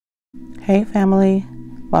Hey family,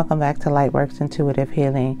 welcome back to Lightworks Intuitive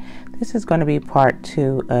Healing. This is going to be part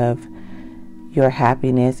 2 of Your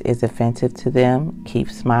Happiness is Offensive to Them.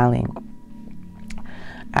 Keep smiling.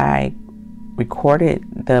 I recorded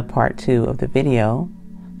the part 2 of the video.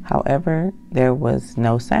 However, there was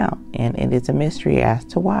no sound and it is a mystery as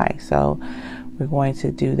to why. So we're going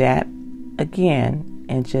to do that again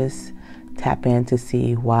and just tap in to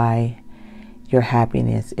see why your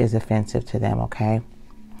happiness is offensive to them, okay?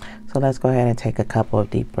 So let's go ahead and take a couple of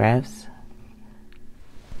deep breaths.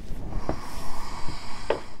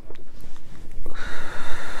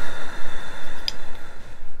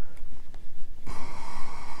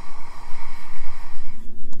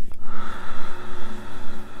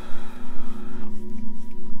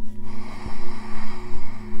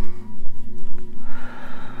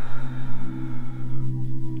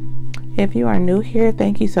 If you are new here,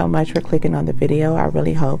 thank you so much for clicking on the video. I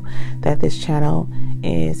really hope that this channel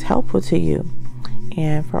is helpful to you.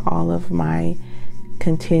 And for all of my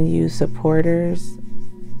continued supporters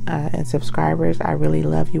and subscribers, I really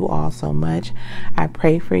love you all so much. I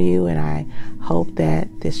pray for you and I hope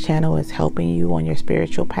that this channel is helping you on your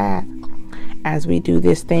spiritual path as we do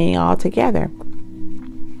this thing all together.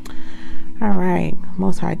 All right,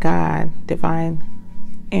 Most High God, divine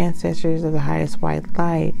ancestors of the highest white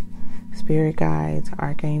light, spirit guides,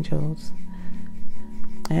 archangels,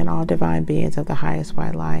 and all divine beings of the highest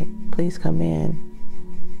white light, please come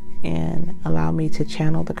in and allow me to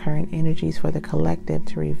channel the current energies for the collective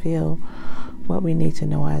to reveal what we need to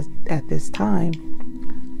know at this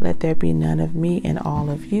time. Let there be none of me and all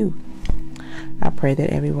of you. I pray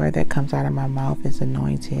that every word that comes out of my mouth is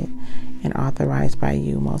anointed and authorized by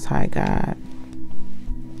you, Most High God.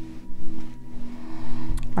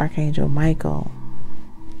 Archangel Michael,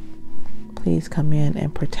 please come in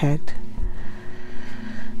and protect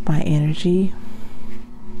my energy.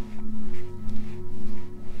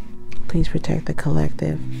 Please protect the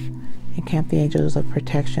collective. Encamp the angels of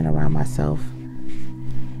protection around myself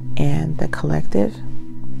and the collective.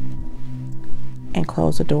 And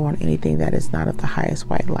close the door on anything that is not of the highest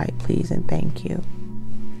white light, please and thank you.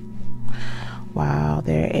 Wow,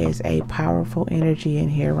 there is a powerful energy in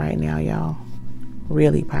here right now, y'all.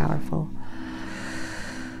 Really powerful.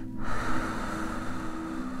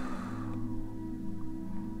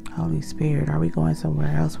 Holy Spirit, are we going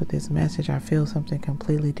somewhere else with this message? I feel something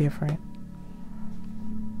completely different.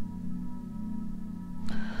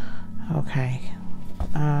 Okay.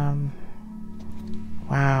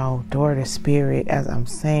 Wow, door to spirit as I'm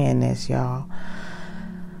saying this, y'all.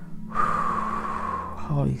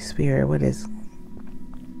 Holy Spirit, what is...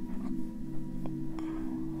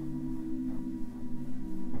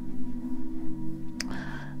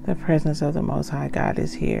 The presence of the Most High God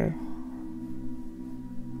is here.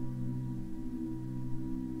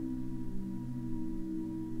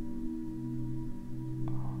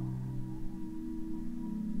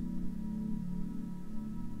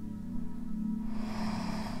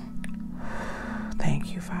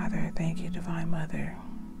 Thank you, Father. Thank you, Divine Mother.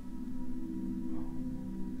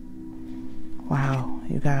 Wow,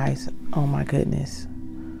 you guys. Oh my goodness.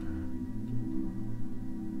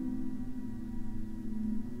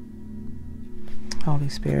 Holy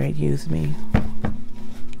Spirit, use me.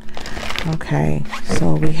 Okay,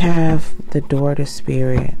 so we have the door to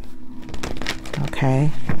spirit.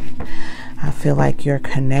 Okay. I feel like your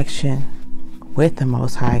connection with the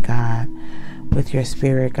Most High God, with your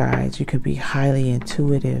spirit guides, you could be highly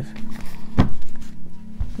intuitive.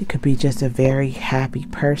 You could be just a very happy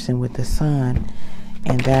person with the sun,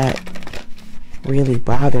 and that really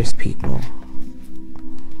bothers people.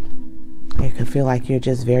 It could feel like you're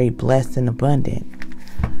just very blessed and abundant,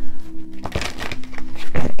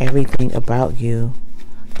 and everything about you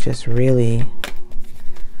just really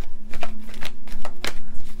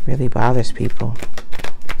bothers people.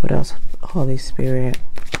 What else, Holy Spirit?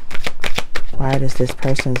 Why does this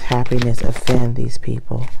person's happiness offend these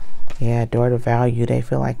people? Yeah, door to value. They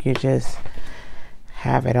feel like you just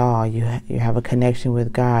have it all. You have a connection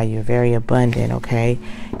with God. You're very abundant, okay?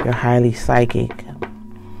 You're highly psychic.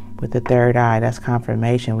 With the third eye, that's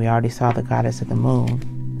confirmation. We already saw the goddess of the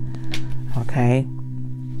moon. Okay?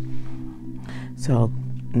 So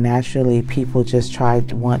naturally, people just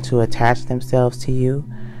want to attach themselves to you.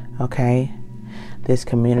 Okay? This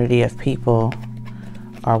community of people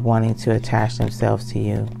are wanting to attach themselves to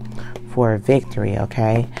you for a victory,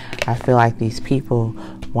 okay? I feel like these people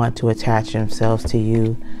want to attach themselves to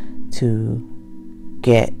you to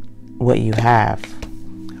get what you have,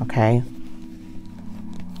 okay?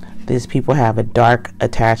 These people have a dark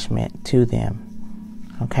attachment to them,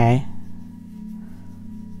 okay?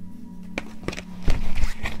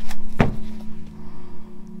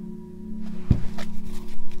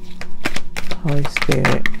 Holy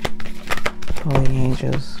Spirit, holy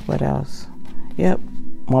angels. What else? Yep.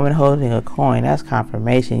 Woman holding a coin. That's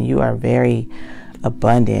confirmation. You are very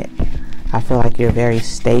abundant. I feel like you're very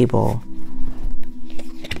stable.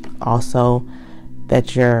 Also,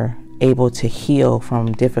 that you're able to heal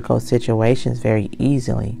from difficult situations very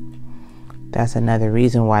easily. That's another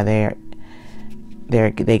reason why they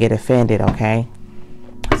get offended, okay?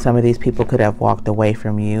 Some of these people could have walked away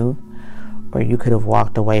from you, or you could have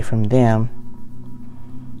walked away from them,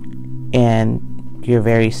 and you're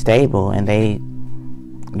very stable, and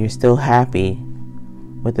you're still happy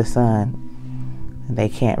with the Sun, and they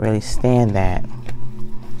can't really stand that.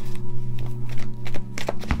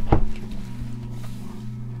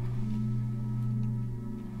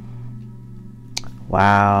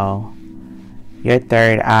 Wow, your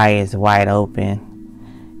third eye is wide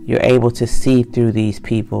open. You're able to see through these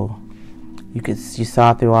people. You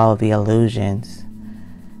saw through all of the illusions,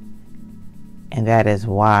 and that is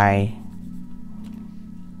why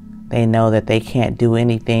they know that they can't do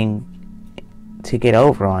anything to get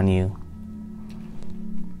over on you.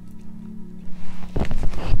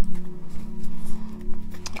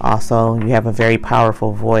 Also, you have a very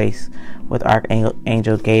powerful voice with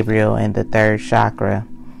Archangel Gabriel in the third chakra.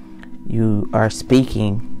 You are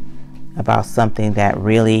speaking about something that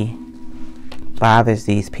really bothers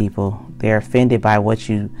these people. They're offended by what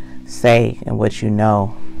you say and what you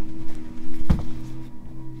know.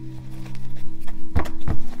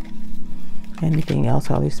 Anything else,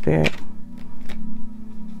 Holy Spirit?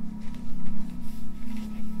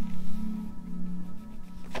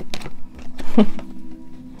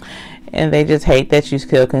 And they just hate that you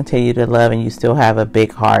still continue to love and you still have a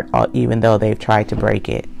big heart, even though they've tried to break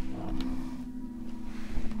it.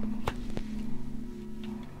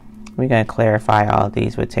 We're going to clarify all of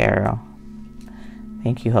these with tarot.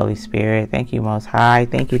 Thank you, Holy Spirit. Thank you, Most High.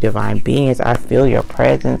 Thank you, Divine Beings. I feel your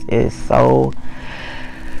presence is so...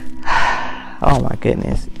 Oh my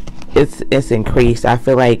goodness. It's increased. I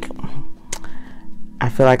feel like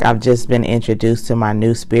I've just been introduced to my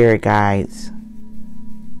new spirit guides.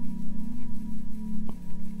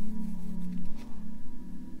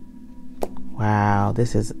 Wow,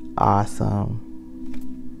 this is awesome.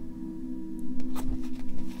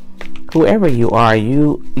 Whoever you are,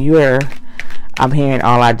 you're I'm hearing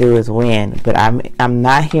all I do is win, but I'm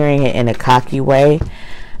not hearing it in a cocky way.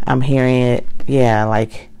 I'm hearing it, yeah,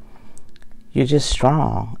 like you're just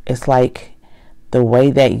strong. It's like the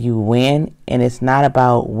way that you win, and it's not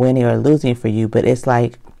about winning or losing for you, but it's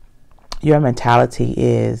like your mentality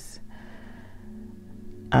is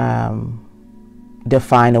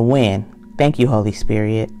define a win. Thank you, Holy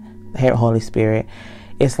Spirit. Holy Spirit.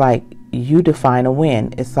 It's like you define a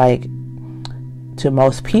win. It's like to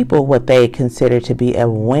most people, what they consider to be a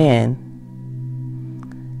win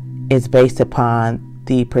is based upon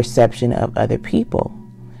the perception of other people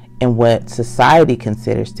and what society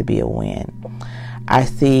considers to be a win. I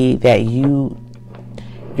see that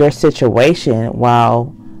your situation,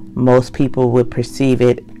 while most people would perceive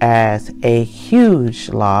it as a huge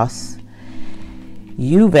loss,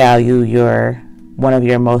 you value one of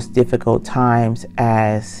your most difficult times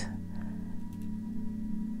as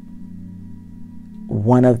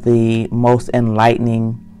one of the most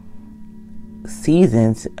enlightening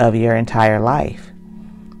seasons of your entire life,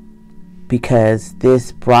 because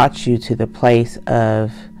this brought you to the place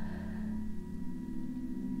of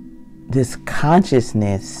this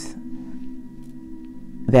consciousness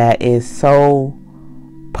that is so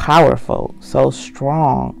powerful, so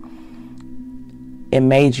strong. It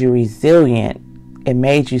made you resilient. It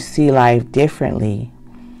made you see life differently.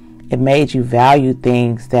 It made you value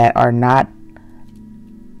things that are not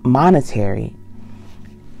monetary.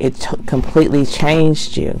 It completely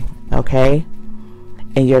changed you, okay?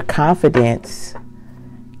 And your confidence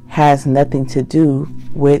has nothing to do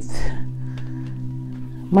with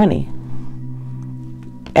money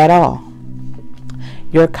at all.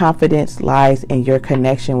 Your confidence lies in your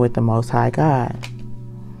connection with the Most High God.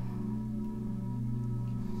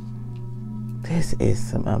 This is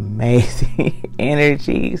some amazing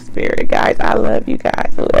energy, spirit guys. I love you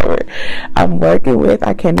guys. Whoever I'm working with,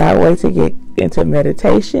 I cannot wait to get into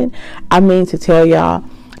meditation. I mean to tell y'all,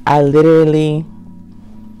 I literally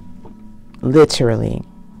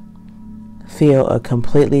feel a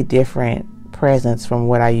completely different presence from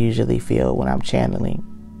what I usually feel when I'm channeling.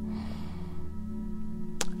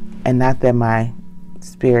 And not that my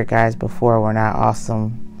spirit guides before were not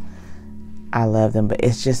awesome. I love them, but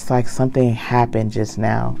it's just like something happened just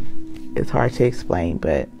now. It's hard to explain,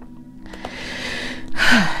 but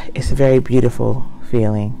it's a very beautiful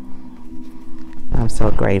feeling. I'm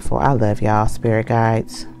so grateful. I love y'all, spirit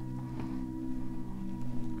guides.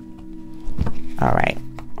 All right.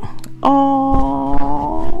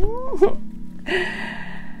 Oh,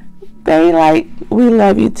 they like, we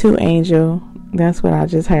love you too, Angel. That's what I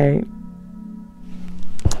just heard.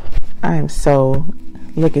 I am so,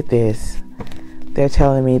 look at this. They're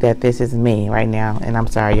telling me that this is me right now. And I'm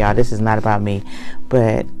sorry, y'all, this is not about me.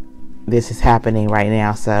 But this is happening right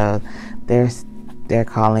now. So they're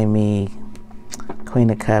calling me Queen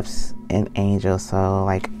of Cups and Angel. So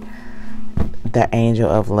like the angel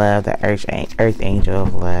of love, the earth angel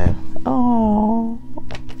of love. Oh,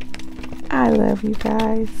 I love you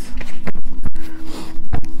guys.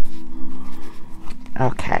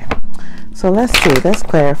 Okay, so let's see. Let's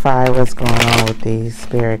clarify what's going on with these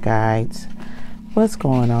spirit guides. What's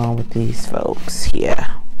going on with these folks here?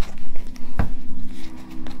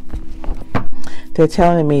 They're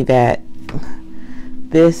telling me that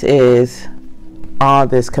this is all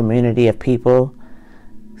this community of people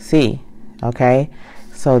see. Okay,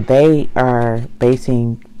 so they are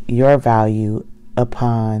basing your value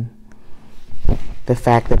upon the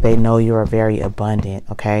fact that they know you are very abundant.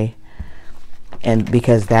 Okay, and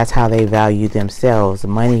because that's how they value themselves.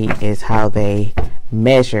 Money is how they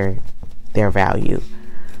measure their value.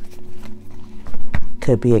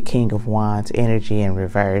 Could be a King of Wands energy in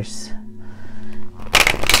reverse,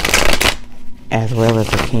 as well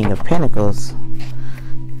as a King of Pentacles.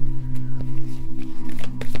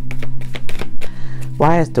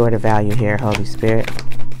 Why is daughter value here, Holy Spirit?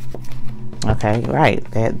 Okay, right.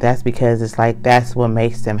 That's because it's like that's what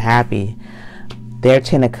makes them happy. Their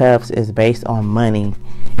 10 of Cups is based on money,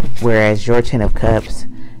 whereas your 10 of Cups,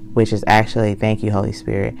 which is actually, thank you, Holy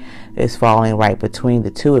Spirit, is falling right between the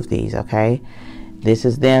two of these, okay? This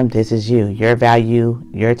is them, this is you. Your value,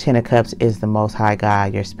 your 10 of Cups is the Most High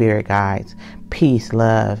God, your spirit guides, peace,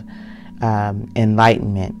 love,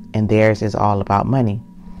 enlightenment, and theirs is all about money,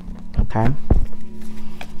 okay?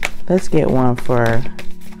 Let's get one for,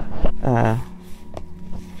 that's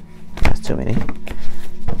too many.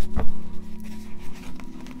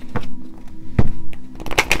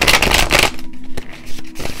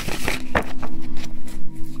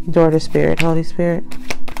 Daughter Spirit, Holy Spirit.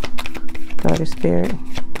 Daughter Spirit.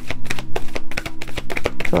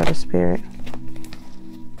 Daughter Spirit.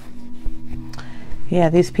 Yeah,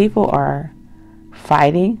 these people are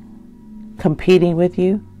fighting, competing with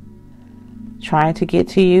you, trying to get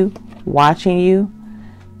to you, watching you.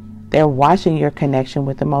 They're watching your connection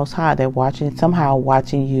with the Most High. They're somehow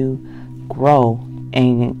watching you grow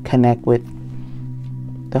and connect with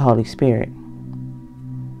the Holy Spirit.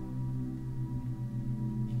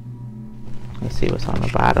 Let's see what's on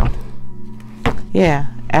the bottom. Yeah,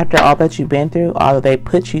 after all that you've been through, all that they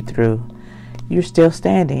put you through, you're still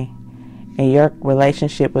standing. And your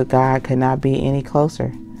relationship with God could not be any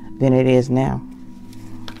closer than it is now.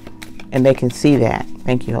 And they can see that.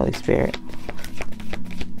 Thank you, Holy Spirit.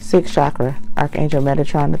 6th chakra, Archangel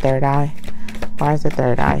Metatron, the third eye. Why is the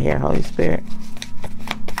third eye here, Holy Spirit?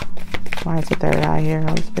 Why is the third eye here,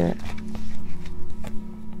 Holy Spirit?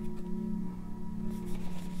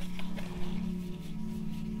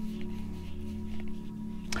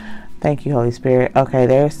 Thank you, Holy Spirit. Okay,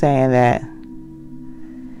 they're saying that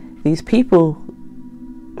these people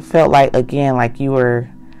felt like, again, like you were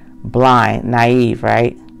blind, naive,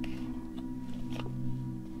 right?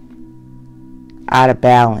 Out of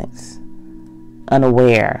balance,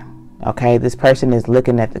 unaware. Okay, this person is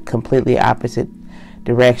looking at the completely opposite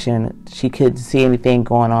direction. She couldn't see anything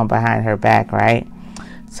going on behind her back, right?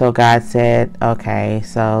 So God said, okay,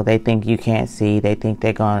 so they think you can't see. They think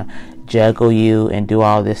they're going to juggle you and do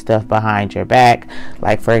all this stuff behind your back.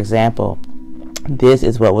 Like, for example, this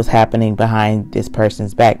is what was happening behind this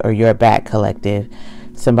person's back, or your back, collective.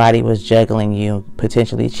 Somebody was juggling you,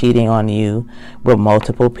 potentially cheating on you with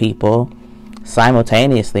multiple people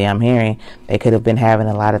simultaneously. I'm hearing they could have been having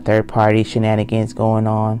a lot of third-party shenanigans going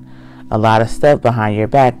on, a lot of stuff behind your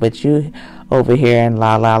back, but you over here in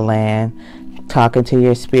La La Land, talking to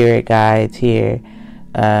your spirit guides here,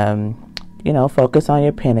 you know, focus on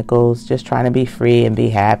your pentacles, just trying to be free and be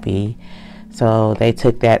happy. So they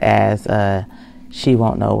took that as she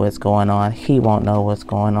won't know what's going on, he won't know what's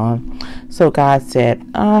going on. So God said,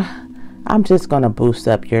 I'm just going to boost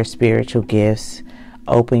up your spiritual gifts,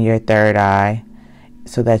 open your third eye,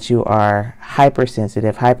 so that you are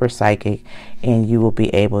hypersensitive, hyper psychic, and you will be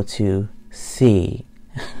able to see.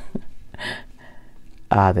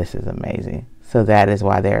 This is amazing. So that is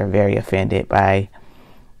why they're very offended by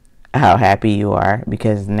how happy you are,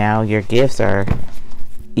 because now your gifts are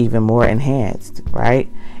even more enhanced, right?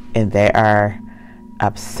 And they are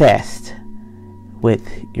obsessed with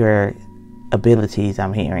your abilities.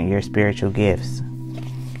 I'm hearing your spiritual gifts.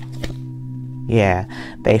 Yeah,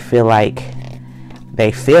 they feel like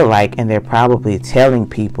they feel like, and they're probably telling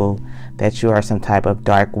people that you are some type of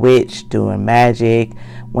dark witch doing magic,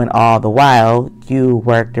 when all the while you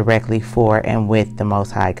work directly for and with the Most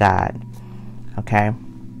High God. Okay?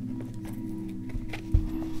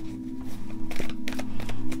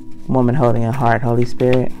 Woman holding a heart, Holy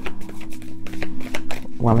Spirit.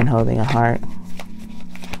 Woman holding a heart.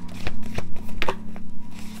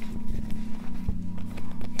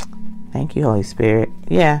 Thank you, Holy Spirit.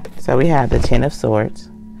 Yeah, so we have the Ten of Swords.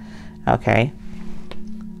 Okay.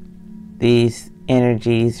 These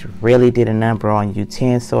energies really did a number on you.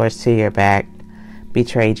 10 swords to your back.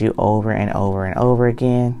 Betrayed you over and over and over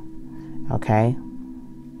again. Okay.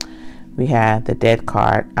 We have the Death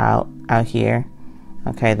card out here.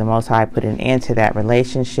 Okay, the Most High put an end to that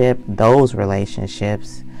relationship, those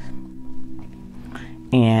relationships,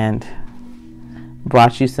 and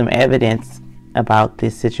brought you some evidence about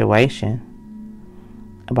this situation,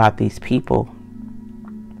 about these people.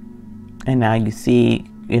 And now you see,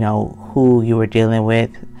 you know, who you were dealing with.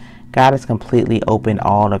 God has completely opened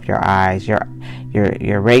all of your eyes, your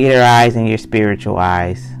regular eyes and your spiritual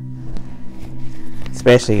eyes,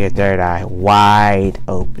 especially your third eye, wide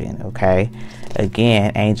open. Okay.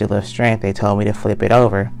 Again, angel of strength, they told me to flip it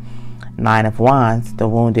over. 9 of Wands, the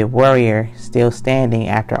wounded warrior, still standing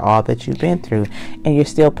after all that you've been through, and you're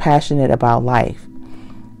still passionate about life.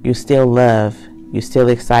 You still love, you're still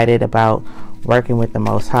excited about working with the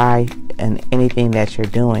Most High, and anything that you're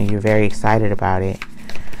doing, you're very excited about it.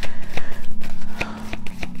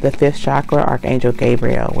 The 5th chakra, Archangel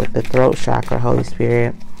Gabriel, with the throat chakra, Holy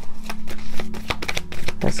Spirit.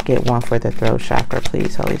 Let's get one for the throat chakra,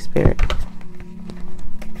 please, Holy Spirit.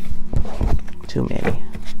 Too many.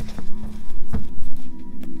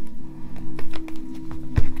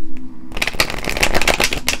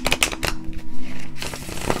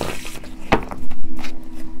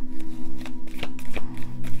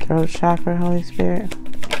 Throat chakra, Holy Spirit.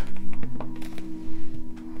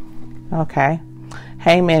 Okay.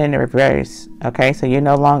 Hangman in the reverse. Okay, so you're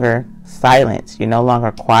no longer silent. You're no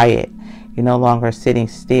longer quiet. You're no longer sitting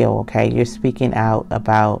still. Okay, you're speaking out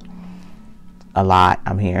about a lot,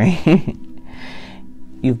 I'm hearing.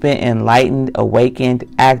 You've been enlightened, awakened,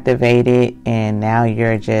 activated, and now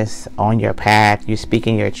you're just on your path. You're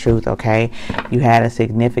speaking your truth, okay? You had a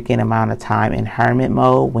significant amount of time in hermit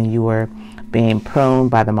mode when you were being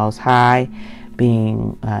pruned by the Most High,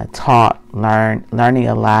 being taught, learning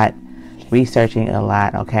a lot, researching a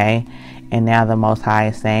lot, okay? And now the Most High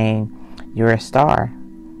is saying, you're a star,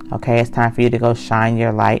 okay? It's time for you to go shine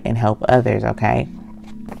your light and help others, okay?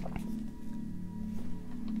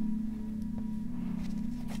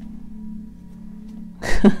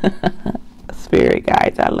 Spirit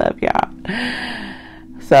guides, I love y'all.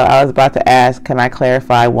 So I was about to ask, can I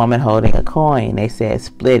clarify woman holding a coin? They said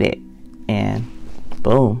split it, and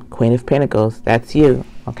boom, Queen of Pentacles, that's you.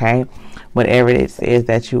 Okay, whatever it is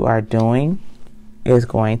that you are doing is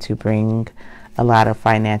going to bring a lot of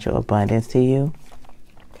financial abundance to you,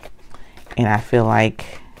 and I feel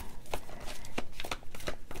like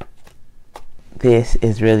this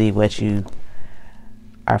is really what you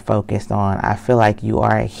are focused on. I feel like you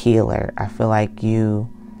are a healer. I feel like you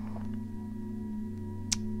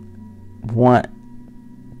want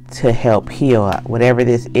to help heal. Whatever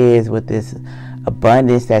this is, with this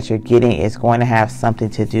abundance that you're getting, is going to have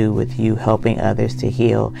something to do with you helping others to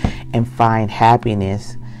heal and find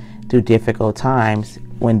happiness through difficult times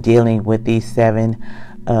when dealing with these 7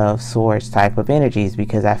 of Swords type of energies,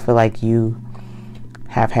 because I feel like you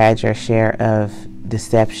have had your share of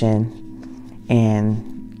deception and,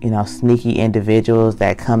 you know, sneaky individuals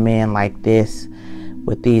that come in like this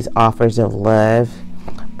with these offers of love,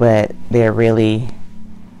 but they're really,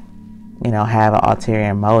 you know, have an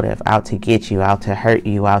ulterior motive, out to get you, out to hurt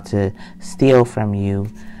you, out to steal from you,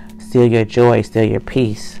 steal your joy, steal your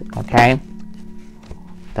peace. Okay,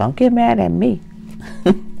 don't get mad at me.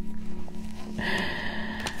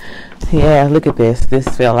 Yeah, look at this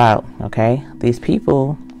fell out. Okay, these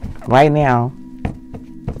people right now,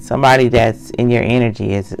 somebody that's in your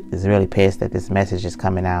energy is really pissed that this message is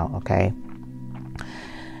coming out. Okay,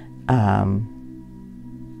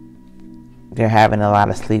 they're having a lot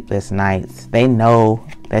of sleepless nights. They know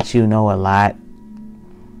that you know a lot.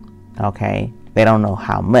 Okay, they don't know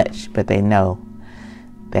how much, but they know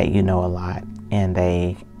that you know a lot, and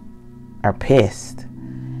they are pissed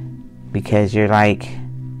because you're like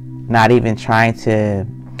not even trying to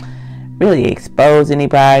really expose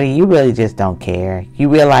anybody. You really just don't care. You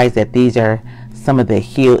realize that these are some of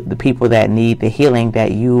the people that need the healing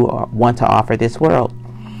that you want to offer this world,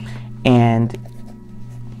 and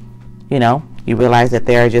you know, you realize that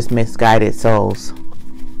they are just misguided souls.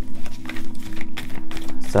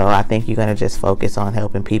 So I think you're going to just focus on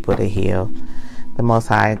helping people to heal. The Most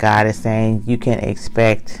High God is saying you can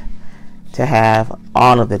expect to have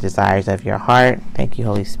all of the desires of your heart. Thank you,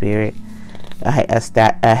 Holy Spirit. A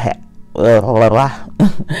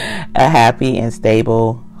happy and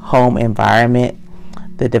stable home environment,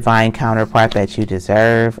 the divine counterpart that you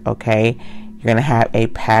deserve. Okay, you're going to have a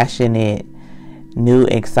passionate, new,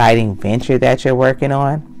 exciting venture that you're working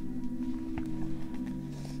on.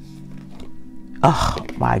 Oh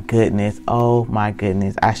my goodness. Oh my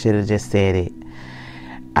goodness. I should have just said it.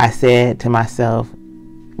 I said to myself,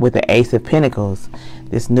 with the Ace of Pentacles,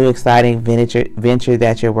 this new exciting venture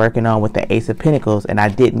that you're working on with the Ace of Pentacles, and I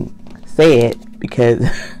didn't say it because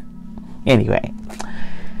anyway,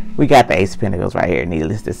 we got the Ace of Pentacles right here,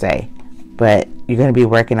 needless to say. But you're going to be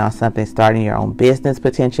working on something, starting your own business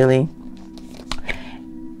potentially,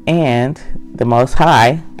 and the Most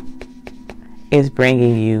High is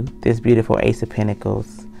bringing you this beautiful Ace of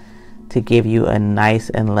Pentacles to give you a nice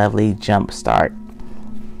and lovely jump start.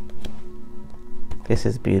 This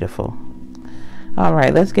is beautiful. All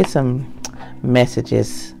right, let's get some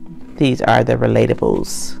messages. These are the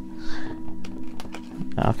relatables.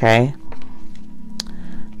 Okay.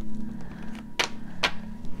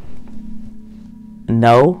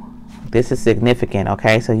 No, this is significant.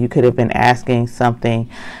 Okay, so you could have been asking something.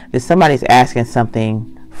 If somebody's asking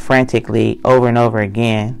something frantically over and over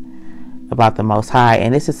again about the Most High,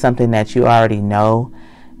 and this is something that you already know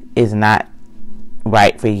is not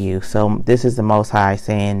right for you. So this is the Most High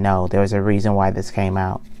saying no. There was a reason why this came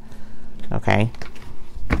out. Okay.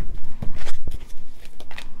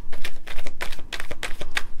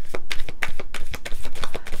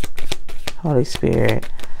 Holy Spirit,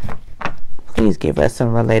 please give us some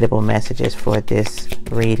relatable messages for this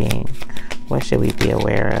reading. What should we be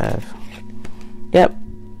aware of? Yep.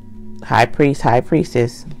 High Priest, High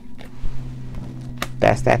Priestess.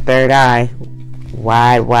 That's that third eye.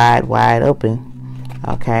 Wide, wide, wide open.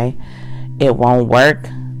 Okay. It won't work.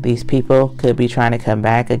 These people could be trying to come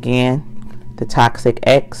back again. The toxic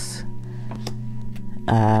ex.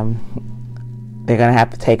 They're going to have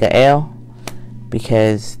to take a L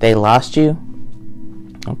because they lost you.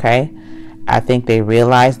 Okay. I think they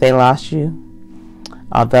realize they lost you.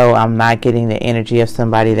 Although I'm not getting the energy of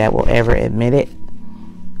somebody that will ever admit it.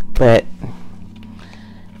 But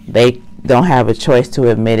they don't have a choice to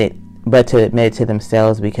admit it, but to admit it to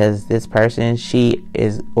themselves, because this person, she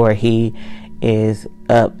is or he is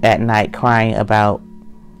up at night crying about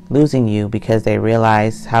losing you because they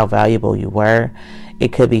realize how valuable you were.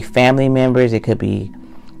 It could be family members, it could be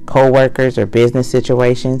co-workers or business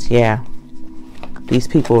situations. Yeah, these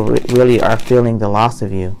people really are feeling the loss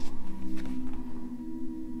of you.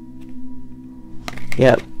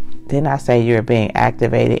 Yep. Didn't I say you were being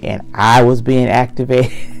activated? And I was being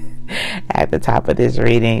activated at the top of this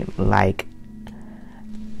reading. Like,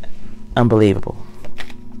 unbelievable.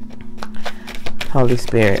 Holy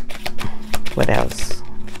Spirit. What else?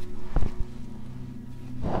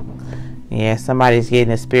 Yeah, somebody's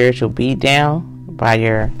getting a spiritual beat down by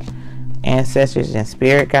your ancestors and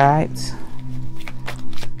spirit guides.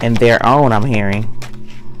 And their own, I'm hearing.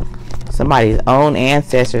 Somebody's own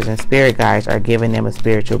ancestors and spirit guides are giving them a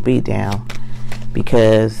spiritual beat down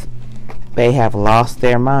because they have lost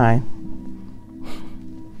their mind.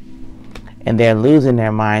 And they're losing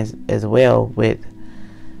their minds as well with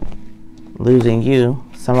losing you.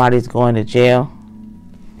 Somebody's going to jail.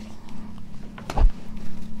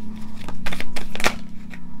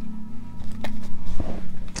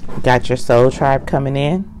 Got your soul tribe coming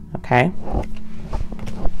in. Okay.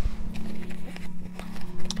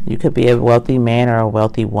 You could be a wealthy man or a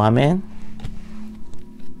wealthy woman.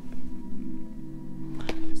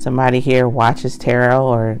 Somebody here watches tarot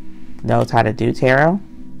or knows how to do tarot.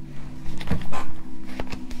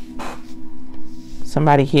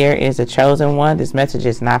 Somebody here is a chosen one. This message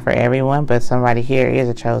is not for everyone, but somebody here is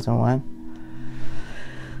a chosen one.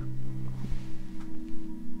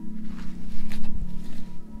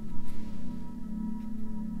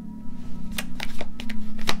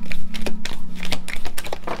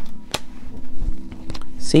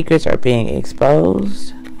 Secrets are being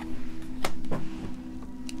exposed.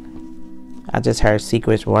 I just heard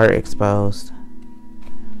secrets were exposed.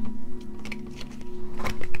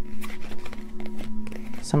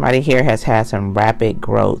 Somebody here has had some rapid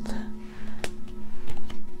growth.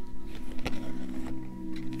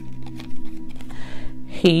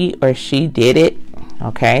 He or she did it.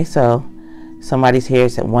 Okay, so somebody's here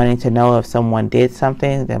wanting to know if someone did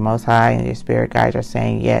something. The Most High and your spirit guides are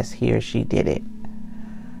saying yes, he or she did it.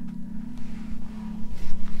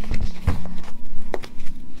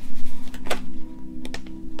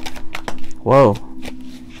 Whoa.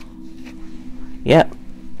 Yep,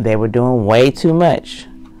 they were doing way too much.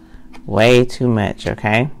 Way too much,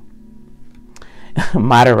 okay?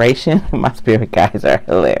 Moderation. My spirit guides are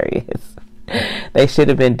hilarious. They should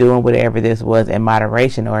have been doing whatever this was in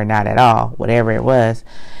moderation, or not at all, whatever it was,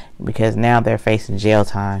 because now they're facing jail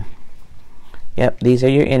time. Yep, these are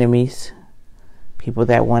your enemies. People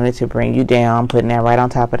that wanted to bring you down, putting that right on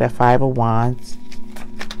top of that Five of Wands.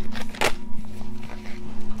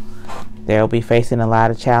 They'll be facing a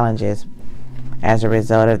lot of challenges as a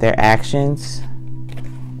result of their actions,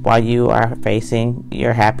 while you are facing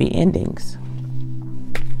your happy endings.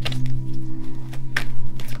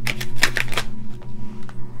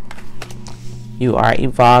 You are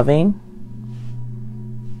evolving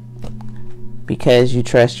because you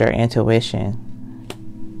trust your intuition.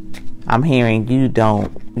 I'm hearing you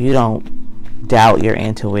don't doubt your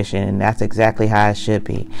intuition, and that's exactly how it should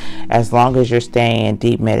be. As long as you're staying in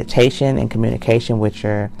deep meditation and communication with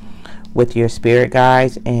your spirit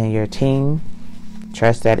guides and your team,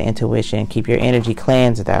 trust that intuition. Keep your energy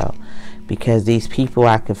cleansed though, because these people,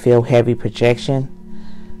 I could feel heavy projection.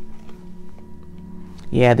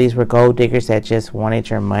 Yeah, these were gold diggers that just wanted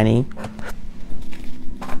your money.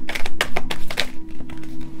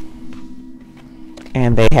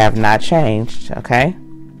 And they have not changed, okay?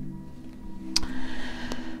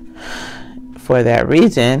 For that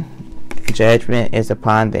reason, judgment is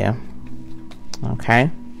upon them,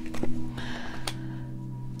 okay?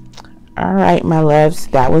 All right, my loves,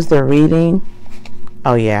 that was the reading.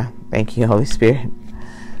 Oh yeah, thank you, Holy Spirit.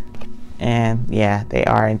 And yeah, they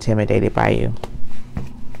are intimidated by you.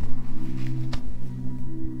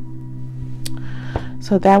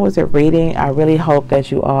 So that was a reading. I really hope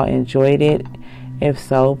that you all enjoyed it. If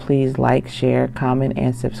so, please like, share, comment,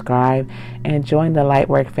 and subscribe, and join the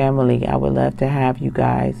Lightwork family. I would love to have you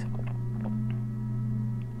guys.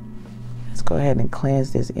 Let's go ahead and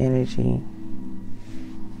cleanse this energy.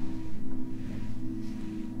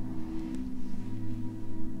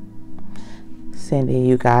 Sending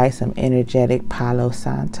you guys some energetic Palo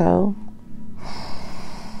Santo.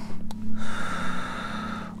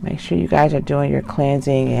 Make sure you guys are doing your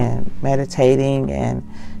cleansing and meditating and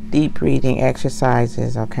deep breathing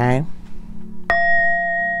exercises, okay?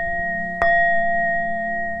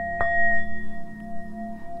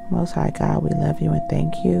 Most High God, we love you and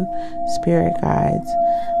thank you. Spirit guides,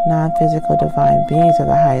 non-physical divine beings of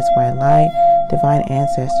the highest white light, divine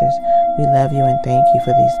ancestors, we love you and thank you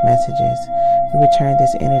for these messages. We return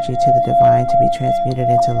this energy to the divine to be transmuted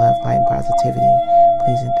into love, light, and positivity.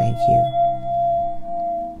 Please and thank you.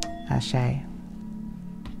 Ashe.